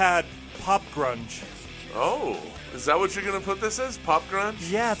 And then you had pop grunge. Oh, is that what you're going to put this as? Pop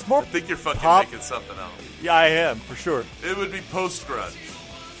grunge? Yeah, it's more I think you're fucking pop. making something up. Yeah, I am, for sure. It would be post-grunge.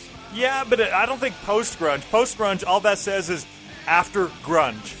 Yeah, but I don't think post-grunge. Post-grunge, all that says is after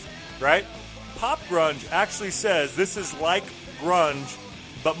grunge, right? Pop grunge actually says this is like grunge,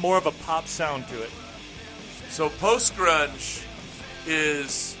 but more of a pop sound to it. So post-grunge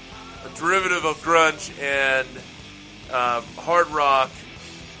is a derivative of grunge and hard rock,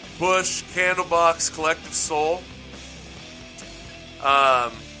 Bush, Candlebox, Collective Soul.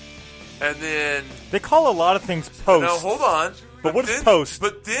 And then... They call a lot of things post. Now, hold on. But what is post?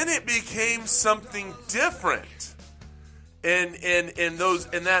 But then it became something different. And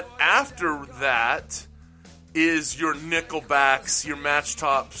that after that is your Nickelbacks, your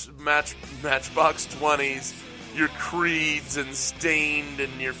Matchbox 20s, your Creeds and Stained,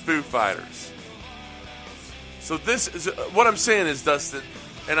 and your Foo Fighters. So this is what I'm saying is, Dustin,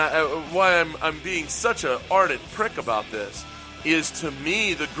 and why I'm being such an ardent prick about this is, to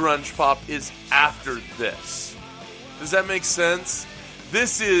me, the grunge pop is after this. Does that make sense?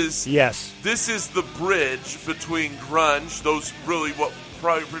 This is the bridge between grunge, those really what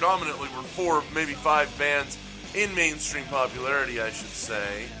probably predominantly were 4, maybe 5 bands in mainstream popularity, I should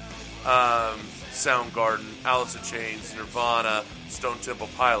say. Soundgarden, Alice in Chains, Nirvana, Stone Temple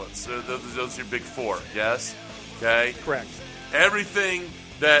Pilots. Those are your big 4, yes? Okay? Correct. Everything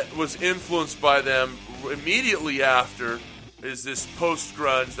that was influenced by them immediately after is this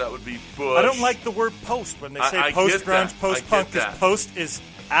post-grunge. That would be Bush. I don't like the word post when they say post-grunge, post-punk, because post is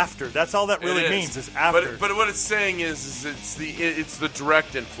after. That's all that really means is after. But what it's saying is it's the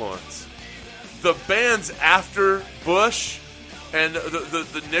direct influence. The bands after Bush and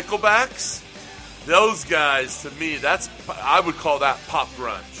the Nickelbacks, those guys, to me, I would call that pop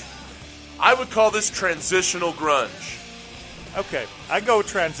grunge. I would call this transitional grunge. Okay, I go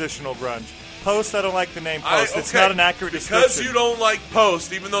transitional grunge. Post, I don't like the name post. It's not an accurate description. Because you don't like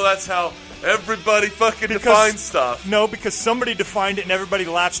post, even though that's how everybody fucking defines stuff. No, because somebody defined it and everybody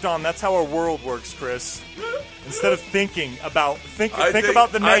latched on. That's how our world works, Chris. Instead of thinking about think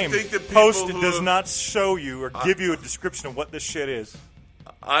about the name. I think that post does not show you or give you a description of what this shit is.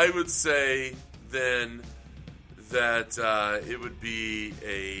 I would say then that it would be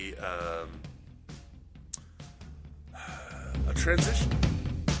a transition.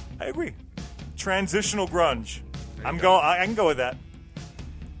 I agree. Transitional grunge. I can go with that.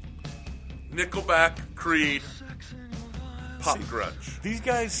 Nickelback, Creed, pop grunge. These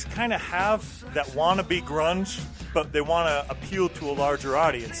guys kind of have that wannabe grunge, but they want to appeal to a larger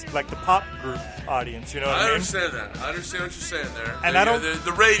audience, like the pop group audience. You know what I mean? I understand that. I understand what you're saying there. And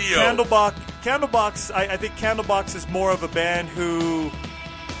the radio. Candlebox. I think Candlebox is more of a band who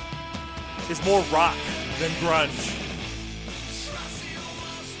is more rock than grunge.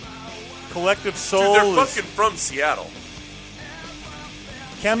 Collective Soul. Dude, they're fucking from Seattle.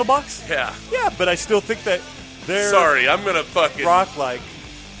 Candlebox? Yeah. Yeah, but I still think that they're... Sorry, I'm going to fucking... rock-like.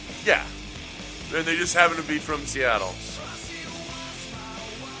 Yeah. And they just happen to be from Seattle.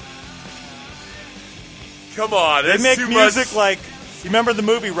 Come on, they make music like You remember the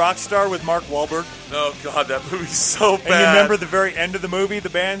movie Rockstar with Mark Wahlberg? Oh, God, that movie's so bad. And you remember the very end of the movie, the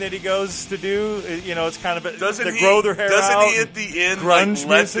band that he goes to do? You know, it's kind of... Doesn't he grow their hair Doesn't out he at the end grunge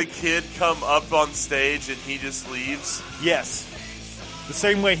let music? the kid come up on stage and he just leaves? Yes. The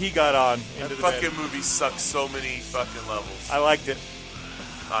same way he got on That into the fucking band. movie sucks so many fucking levels. I liked it.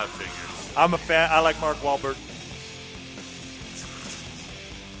 I figured. I'm a fan. I like Mark Wahlberg.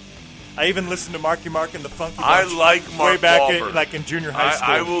 I even listened to Marky Mark and the Funky Bunch. I like Mark way back Wahlberg. in junior high school.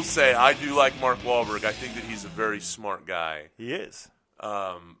 I will say I do like Mark Wahlberg. I think that he's a very smart guy. He is.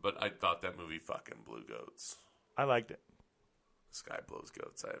 But I thought that movie fucking blew goats. I liked it. This guy blows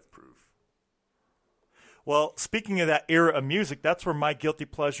goats. I have proof. Well, speaking of that era of music, that's where my guilty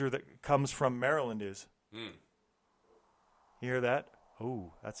pleasure that comes from Maryland is. You hear that?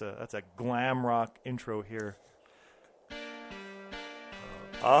 Oh, that's a glam rock intro here.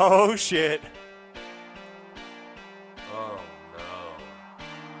 Oh, shit. Oh, no.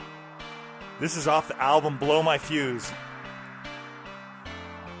 This is off the album Blow My Fuse.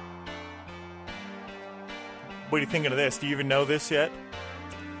 What are you thinking of this? Do you even know this yet?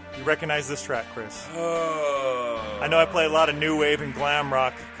 You recognize this track, Chris? I know I play a lot of new wave and glam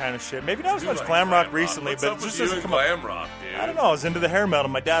rock kind of shit. Maybe not as much glam rock recently, What's but up it just with you doesn't and come up. glam rock, dude? I don't know. I was into the hair metal.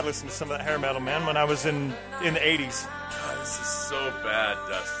 My dad listened to some of that hair metal, man, when I was in the 80s. God, this is so bad,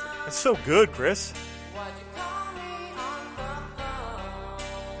 Dustin. It's so good, Chris.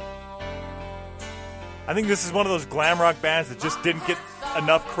 I think this is one of those glam rock bands that just didn't get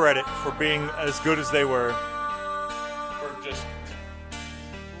enough credit for being as good as they were. For just...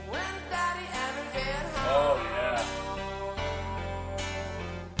 Oh, yeah.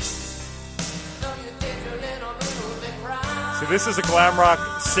 See, this is a glam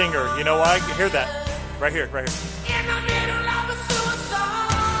rock singer. You know why? Hear that. Right here, right here.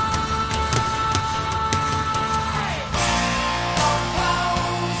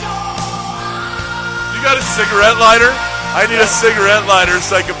 You got a cigarette lighter? I need a cigarette lighter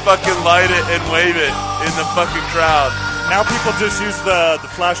so I can fucking light it and wave it in the fucking crowd. Now people just use the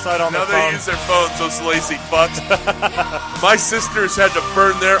flashlight on Now their they phone. use their phones, those lazy fucks. My sisters had to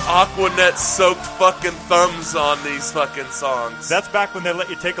burn their Aquanet soaked fucking thumbs on these fucking songs. That's back when they let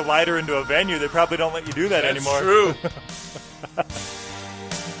you take a lighter into a venue. They probably don't let you do that That's anymore. true.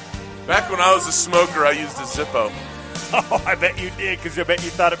 Back when I was a smoker, I used a Zippo. Oh, I bet you did, because I bet you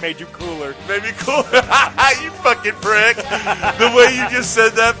thought it made you cooler. Made me cool. You fucking prick. The way you just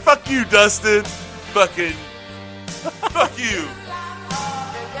said that, fuck you, Dustin. Fucking, fuck you.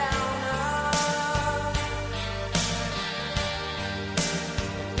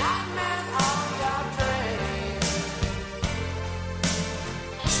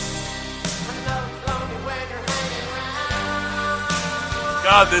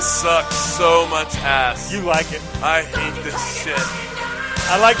 God, this sucks so much ass. You like it. I hate this shit.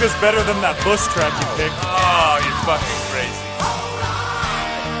 I like this better than that Bush track you picked. Oh, you're fucking crazy.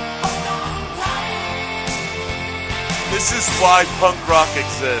 This is why punk rock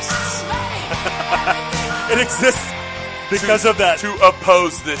exists. It exists because of that To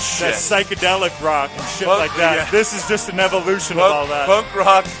oppose this that shit. psychedelic rock and shit Punk- like that. yeah. This is just an evolution of all that. Punk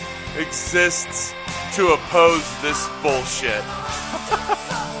rock exists to oppose this bullshit.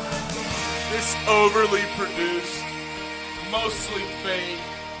 This overly produced, mostly fake.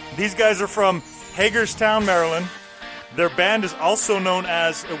 These guys are from Hagerstown, Maryland. Their band is also known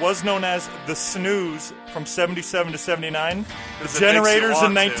as the Snooze from 77 to 79. The Because it makes you Generators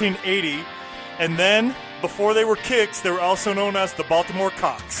in want to. 1980. And then, before they were Kicks, they were also known as the Baltimore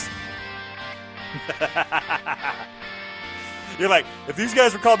Cocks. You're like, if these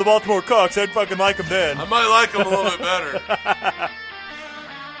guys were called the Baltimore Cocks, I'd fucking like them then. I might like them a little bit better.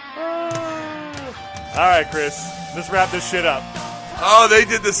 All right, Chris, let's wrap this shit up. Oh, they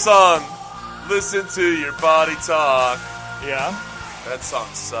did the song Listen to Your Body Talk. Yeah? That song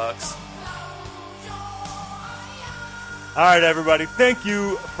sucks. All right, everybody, thank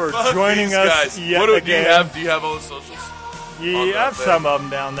you for Fuck joining these us guys. yet What do again. you have all the socials? Yeah, on I that have thing? some of them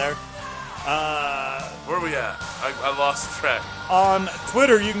down there. Where are we at? I lost track. On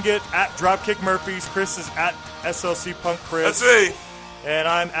Twitter, you can get at Dropkick Murphys. Chris is at SLC Punk Chris. That's me. And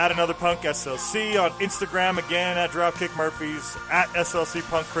I'm at Another Punk SLC. On Instagram, again, at Dropkick Murphys, at SLC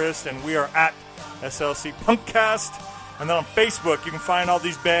Punk Chris, and we are at SLC Punkcast. And then on Facebook, you can find all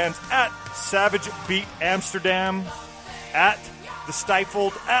these bands at Savage Beat Amsterdam, at The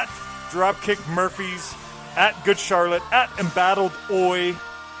Stifled, at Dropkick Murphys, at Good Charlotte, at Embattled Oi.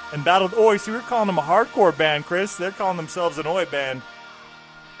 Embattled Oi, see, we're calling them a hardcore band, Chris. They're calling themselves an Oi band.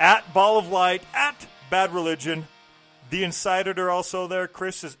 At Ball of Light, at Bad Religion, The Insider are also there.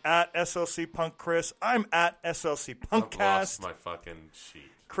 Chris is at SLC Punk Chris. I'm at SLC I've Punkcast. lost my fucking sheet.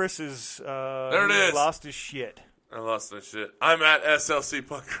 Chris is There it is. lost his shit. I lost my shit. I'm at SLC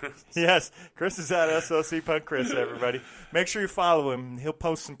Punk Chris. Yes, Chris is at SLC Punk Chris, everybody. Make sure you follow him. He'll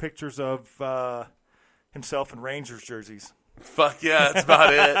post some pictures of himself in Rangers jerseys. Fuck yeah, that's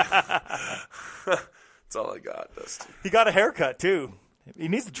about it. That's all I got, Dusty. He got a haircut, too. He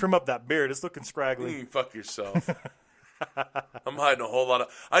needs to trim up that beard. It's looking scraggly. You can fuck yourself. I'm hiding a whole lot of...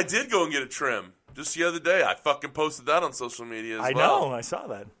 I did go and get a trim just the other day. I fucking posted that on social media as I well. know. I saw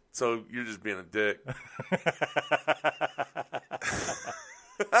that. So you're just being a dick.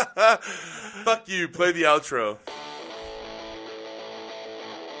 Fuck you. Play the outro.